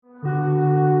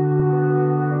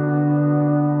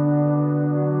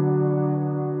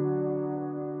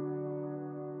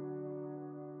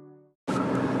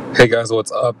Hey guys,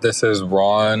 what's up? This is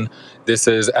Ron. This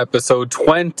is episode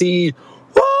 20.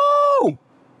 Woo!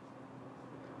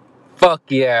 Fuck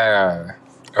yeah.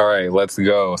 Alright, let's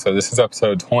go. So this is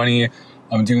episode 20.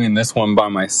 I'm doing this one by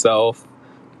myself.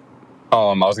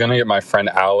 I was gonna get my friend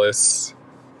Alice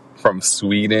from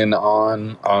Sweden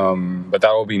on, but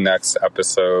that will be next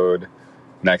episode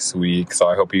next week, so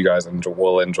I hope you guys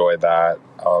will enjoy that.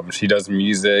 She does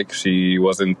music. She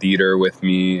was in theater with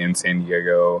me in San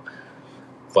Diego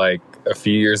like a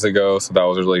few years ago, so that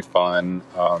was really fun.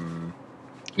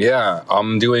 Yeah,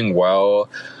 I'm doing well.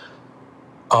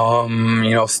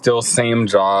 Still same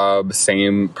job,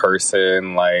 same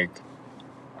person,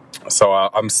 so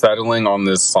I'm settling on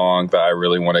this song that I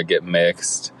really want to get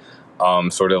mixed.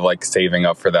 Sort of like saving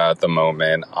up for that at the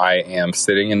moment. I am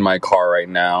sitting in my car right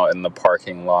now in the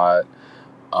parking lot.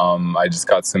 I just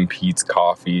got some Peet's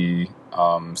coffee,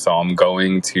 so I'm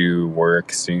going to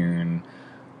work soon.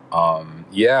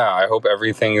 I hope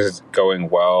everything is going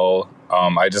well.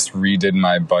 I just redid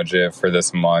my budget for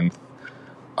this month.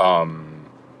 I'm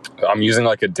using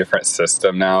like a different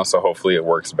system now, so hopefully it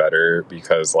works better,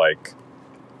 because like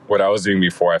what I was doing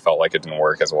before, I felt like it didn't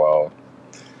work as well.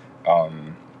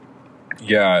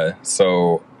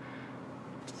 So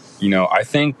I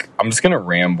think I'm just gonna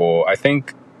ramble. I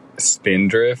think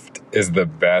Spindrift is the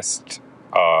best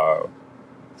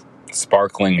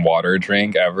sparkling water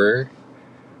drink ever.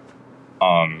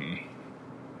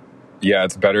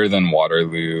 It's better than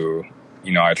Waterloo.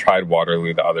 I tried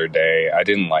Waterloo the other day. I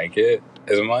didn't like it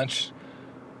as much.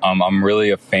 I'm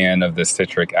really a fan of the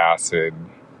citric acid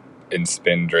in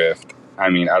Spindrift. I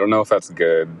mean, I don't know if that's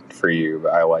good for you,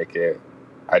 but I like it.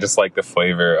 I just like the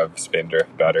flavor of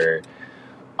Spindrift better.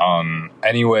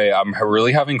 Anyway, I'm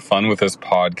really having fun with this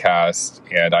podcast,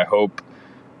 and I hope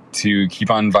to keep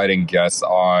on inviting guests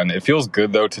on. It feels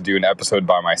good, though, to do an episode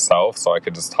by myself, so I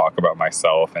could just talk about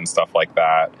myself and stuff like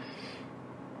that.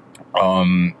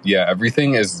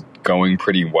 Everything is going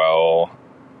pretty well.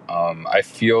 I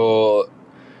feel,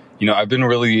 I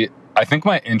think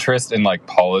my interest in like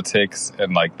politics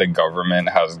and like the government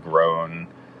has grown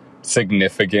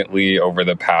significantly over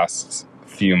the past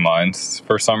few months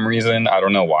for some reason. I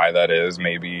don't know why that is.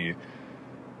 Maybe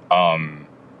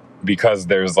because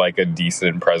there's like a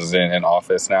decent president in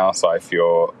office now, so I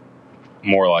feel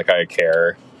more like I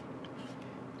care,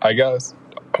 I guess.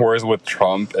 Whereas with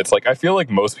Trump, it's like I feel like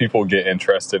most people get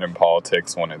interested in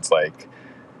politics when it was like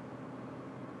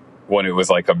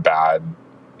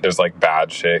there's like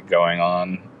bad shit going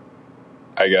on,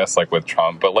 I guess, like with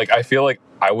Trump. But like I feel like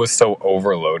I was so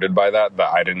overloaded by that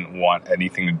I didn't want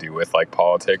anything to do with like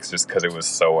politics, just because it was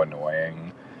so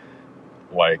annoying.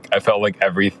 Like I felt like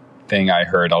everything I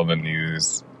heard on the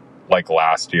news like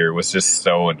last year was just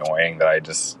so annoying that I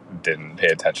just didn't pay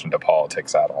attention to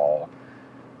politics at all,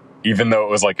 even though it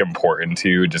was like important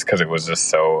to, just because it was just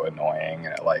so annoying.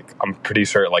 And I'm pretty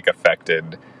sure it like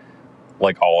affected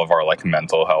like all of our like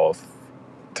mental health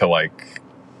to like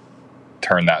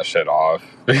turn that shit off,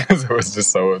 because it was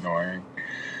just so annoying,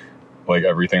 like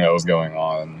everything that was going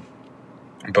on.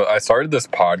 But I started this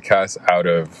podcast out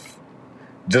of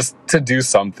just to do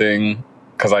something,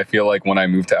 because I feel like when I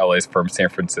moved to LA from San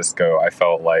Francisco, I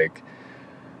felt like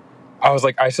I was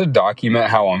like, I should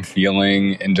document how I'm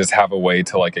feeling and just have a way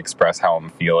to like express how I'm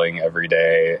feeling every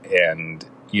day, and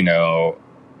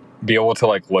be able to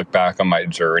like look back on my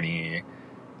journey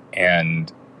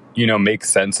and make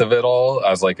sense of it all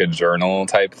as like a journal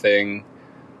type thing,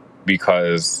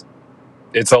 because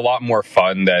it's a lot more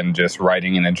fun than just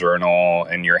writing in a journal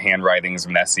and your handwriting's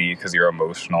messy because you're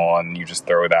emotional and you just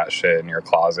throw that shit in your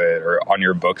closet or on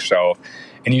your bookshelf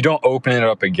and you don't open it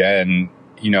up again.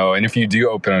 And if you do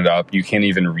open it up, you can't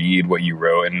even read what you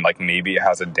wrote, and like maybe it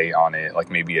has a date on it,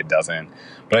 like maybe it doesn't.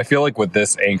 But I feel like with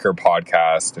this Anchor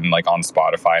podcast and like on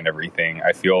Spotify and everything,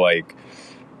 I feel like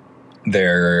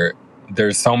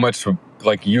there's so much,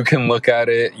 like you can look at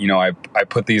it. I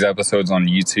put these episodes on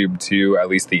YouTube too, at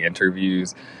least the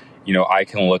interviews. I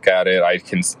can look at it, I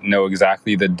can know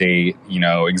exactly the date,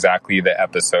 exactly the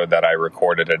episode that I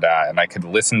recorded it at, and I could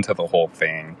listen to the whole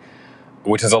thing,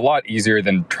 which is a lot easier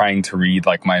than trying to read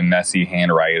like my messy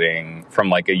handwriting from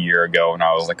like a year ago when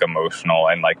I was like emotional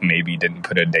and like maybe didn't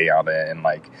put a date on it and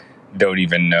like don't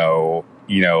even know,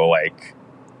 like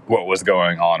what was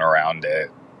going on around it.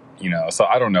 So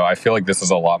I don't know. I feel like this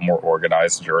is a lot more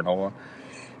organized journal.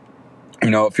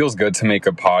 It feels good to make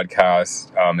a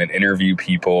podcast and interview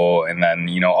people, and then,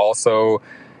 also,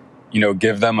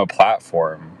 give them a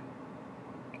platform,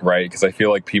 right? Because I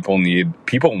feel like people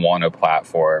want a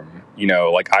platform.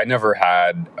 Like I never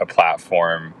had a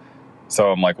platform So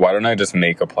I'm like, why don't I just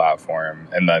make a platform,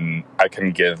 and then I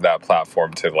can give that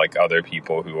platform to like other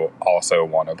people who also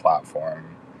want a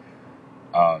platform.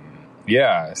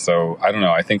 Yeah, so I don't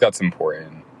know. I think that's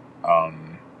important.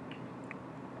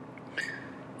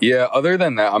 Yeah, other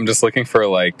than that, I'm just looking for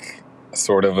like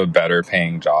sort of a better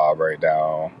paying job right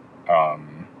now.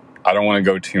 I don't want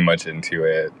to go too much into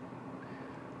it,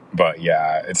 but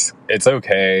yeah, it's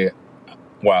okay.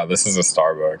 Wow, this is a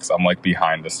Starbucks. I'm like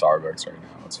behind the Starbucks right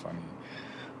now. It's funny.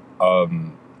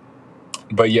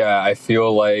 But yeah, I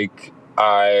feel like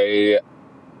I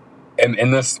am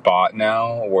in this spot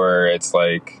now where it's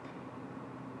like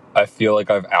I feel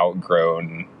like I've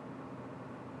outgrown,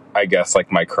 I guess,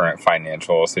 like my current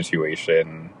financial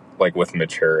situation, like with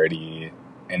maturity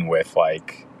and with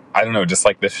like, I don't know, just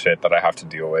like the shit that I have to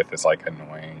deal with is like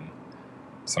annoying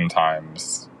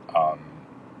sometimes.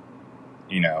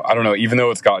 I don't know, even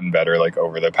though it's gotten better like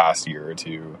over the past year or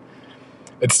two,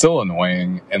 it's still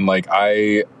annoying. And like,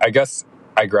 I guess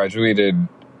I graduated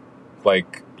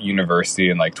like university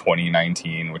in like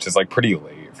 2019, which is like pretty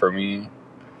late for me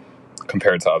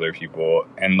compared to other people.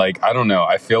 And like, I don't know,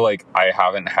 I feel like I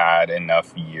haven't had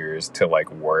enough years to like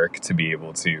work to be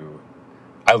able to,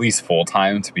 at least full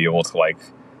time, to be able to like,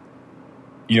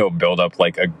 build up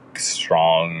like a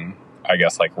strong, I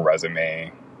guess, like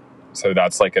resume. So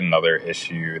that's like another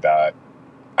issue that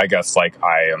I guess like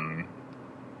I am,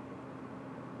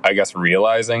 I guess,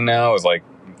 realizing now is like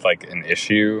an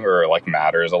issue or like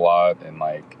matters a lot. And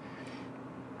like,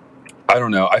 I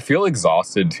don't know, I feel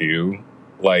exhausted too.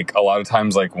 Like a lot of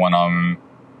times, like when I'm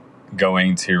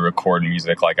going to record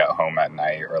music like at home at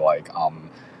night, or like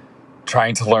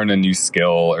trying to learn a new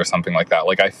skill or something like that,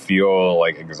 like I feel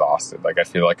like exhausted. Like I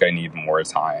feel like I need more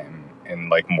time and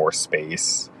like more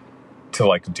space to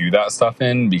like do that stuff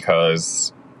in,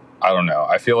 because I don't know,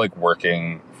 I feel like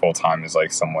working full time is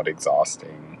like somewhat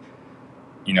exhausting,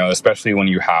 especially when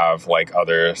you have like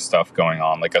other stuff going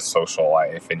on, like a social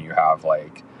life, and you have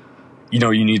like,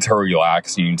 you need to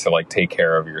relax, you need to like take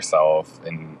care of yourself,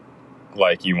 and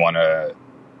like you want to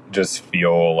just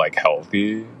feel like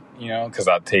healthy, because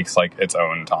that takes like its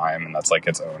own time, and that's like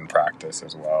its own practice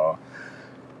as well.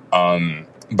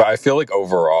 But I feel like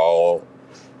overall,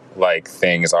 like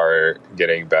things are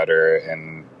getting better,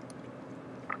 and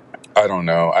I don't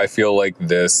know, I feel like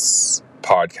this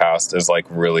podcast is like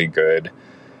really good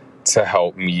to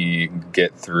help me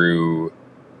get through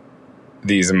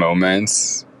these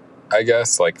moments, I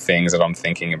guess, like things that I'm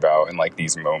thinking about in like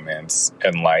these moments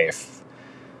in life,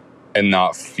 and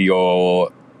not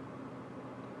feel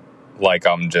like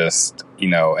I'm just,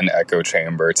 an echo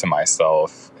chamber to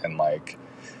myself. And like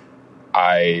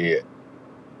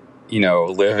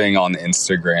living on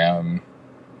Instagram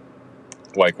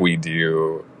like we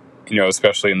do,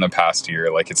 especially in the past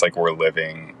year, like it's like we're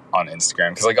living on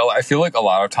Instagram. Because like I feel like a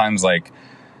lot of times like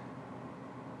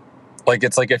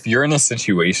it's like if you're in a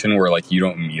situation where like you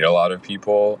don't meet a lot of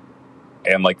people,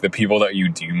 and like the people that you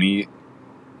do meet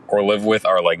or live with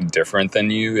are like different than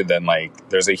you, then like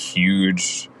there's a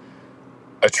huge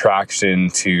attraction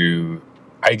to,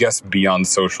 I guess, be on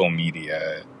social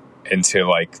media and to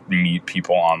like meet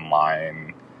people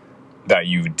online that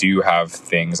you do have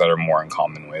things that are more in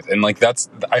common with. And like that's,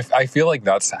 I feel like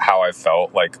that's how I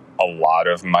felt like a lot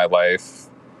of my life,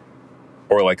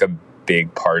 or like a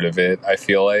big part of it. I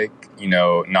feel like,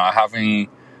 not having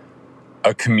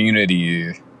a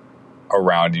community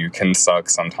around you can suck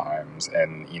sometimes.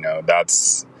 And,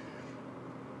 that's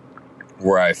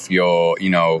where I feel,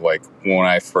 like when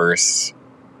I first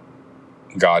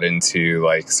got into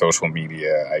like social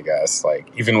media, I guess, like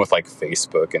even with like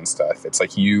Facebook and stuff, it's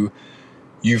like you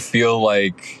feel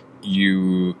like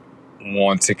you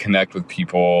want to connect with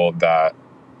people that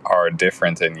are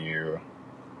different than you.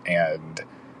 And,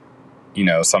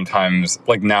 sometimes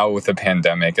like now with the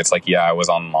pandemic, it's like, yeah, I was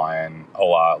online a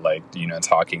lot, like,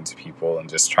 talking to people and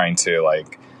just trying to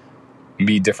like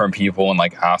meet different people and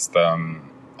like ask them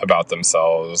about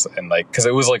themselves. And like, because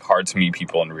it was like hard to meet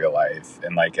people in real life,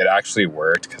 and like it actually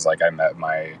worked, because like I met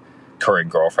my current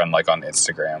girlfriend like on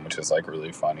Instagram, which is like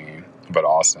really funny but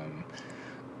awesome.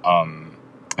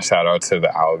 Shout out to the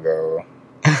algo.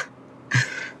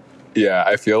 Yeah,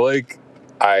 I feel like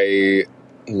I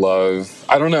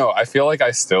don't know, I feel like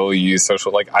I still use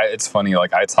social, like it's funny,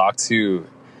 like I talk to,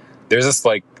 there's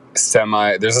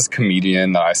this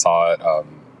comedian that I saw at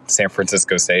San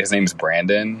Francisco State. His name's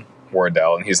Brandon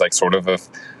Wardell, and he's like sort of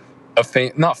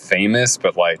not famous,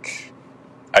 but like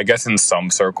I guess in some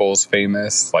circles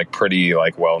famous, like pretty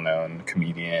like well-known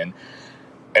comedian.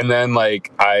 And then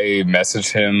like I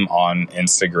messaged him on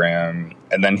Instagram,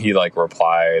 And then he like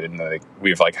replied, and like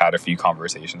we've like had a few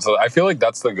conversations. So I feel like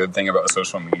that's the good thing about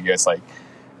social media. It's like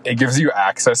it gives you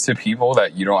access to people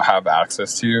that you don't have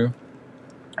access to.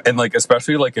 And like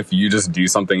especially like if you just do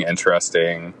something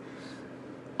interesting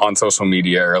on social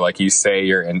media, or like you say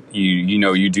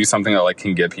you do something that like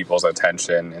can get people's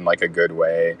attention in like a good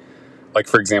way. Like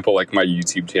for example, like my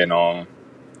YouTube channel,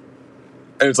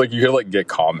 and it's like you could like get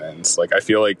comments. Like I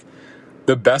feel like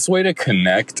the best way to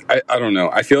connect, I don't know,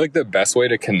 I feel like the best way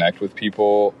to connect with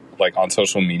people like on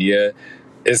social media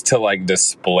is to like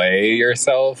display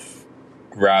yourself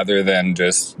rather than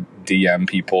just DM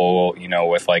people, you know,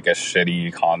 with like a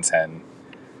shitty content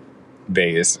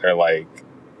base, or like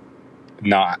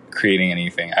not creating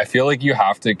anything. I feel like you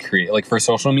have to create, like for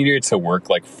social media to work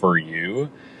like for you,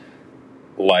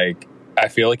 like I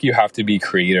feel like you have to be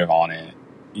creative on it.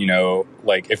 You know,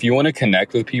 like if you want to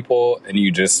connect with people and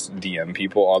you just DM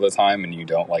people all the time and you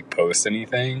don't like post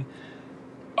anything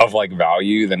of like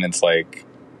value, then it's like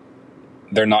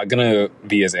they're not gonna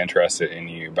be as interested in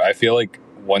you. But I feel like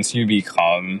once you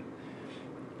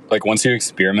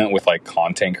experiment with like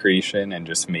content creation and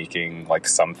just making like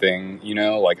something, you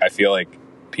know, like I feel like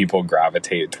people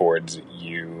gravitate towards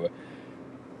you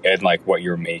and like what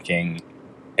you're making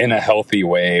in a healthy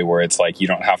way, where it's like you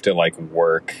don't have to like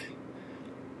work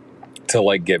to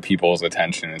like get people's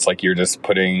attention. It's like you're just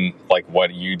putting like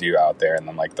what you do out there, and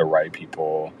then like the right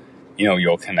people, you know,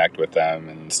 you'll connect with them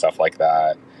and stuff like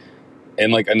that.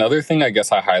 And like another thing I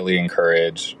guess I highly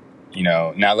encourage, you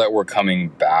know, now that we're coming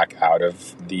back out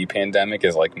of the pandemic,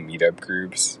 is like meetup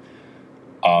groups.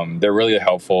 They're really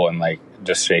helpful in like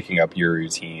just shaking up your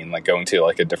routine, like going to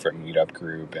like a different meetup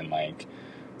group and like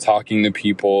talking to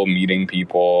people, meeting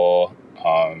people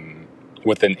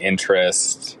with an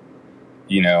interest,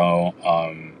 you know.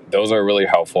 Those are really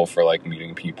helpful for like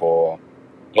meeting people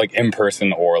like in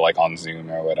person or like on Zoom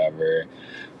or whatever.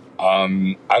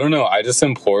 I don't know. I just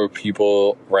implore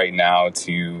people right now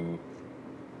to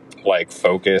like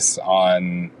focus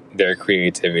on their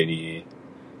creativity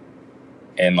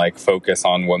and like focus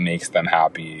on what makes them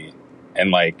happy, and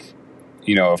like,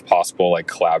 you know, if possible, like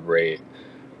collaborate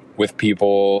with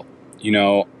people, you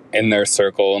know, in their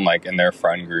circle and like in their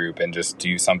friend group, and just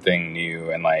do something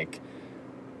new and like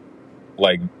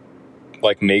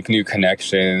make new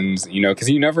connections, you know, because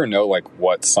you never know like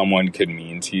what someone could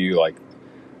mean to you. Like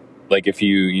if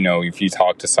you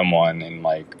talk to someone and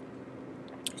like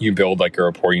you build like a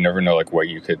rapport, you never know like what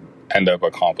you could end up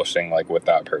accomplishing like with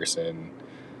that person.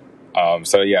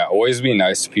 So yeah, always be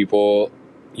nice to people,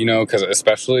 you know, because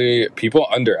especially people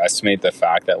underestimate the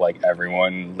fact that like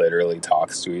everyone literally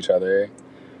talks to each other.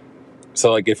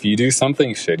 So like if you do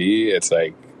something shitty, it's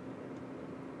like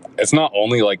it's not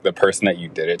only like the person that you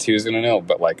did it to is gonna know,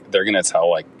 but like they're gonna tell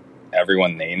like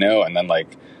everyone they know, and then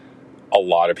like a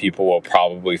lot of people will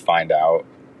probably find out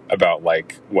about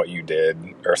like what you did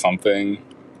or something.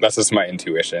 That's just my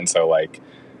intuition. So like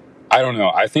I don't know.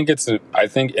 I think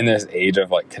in this age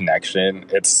of like connection,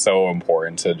 it's so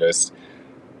important to just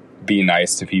be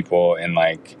nice to people and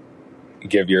like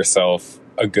give yourself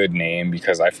a good name,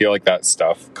 because I feel like that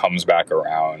stuff comes back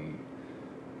around.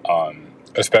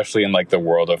 Especially in like the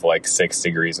world of like 6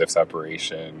 degrees of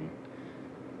separation.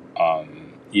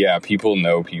 Yeah, people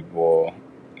know people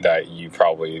that you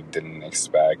probably didn't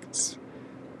expect.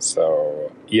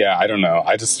 So yeah, I don't know.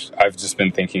 I've just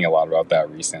been thinking a lot about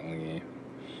that recently.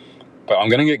 But I'm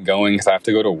gonna get going because I have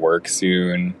to go to work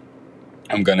soon.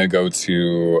 I'm gonna go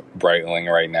to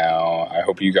Breitling right now. I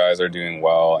hope you guys are doing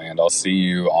well, and I'll see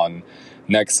you on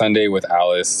next Sunday with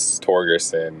Alice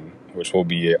Torgerson, which will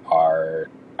be our,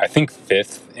 I think,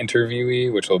 5th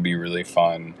interviewee, which will be really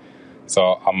fun.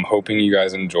 So I'm hoping you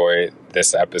guys enjoy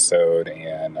this episode,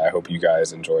 and I hope you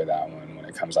guys enjoy that one when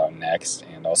it comes out next.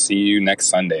 And I'll see you next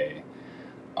Sunday.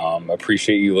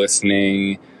 Appreciate you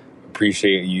listening.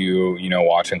 Appreciate you, you know,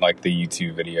 watching like the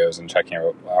YouTube videos and checking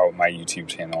out my YouTube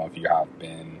channel if you have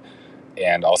been.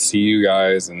 And I'll see you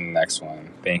guys in the next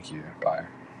one. Thank you. Bye.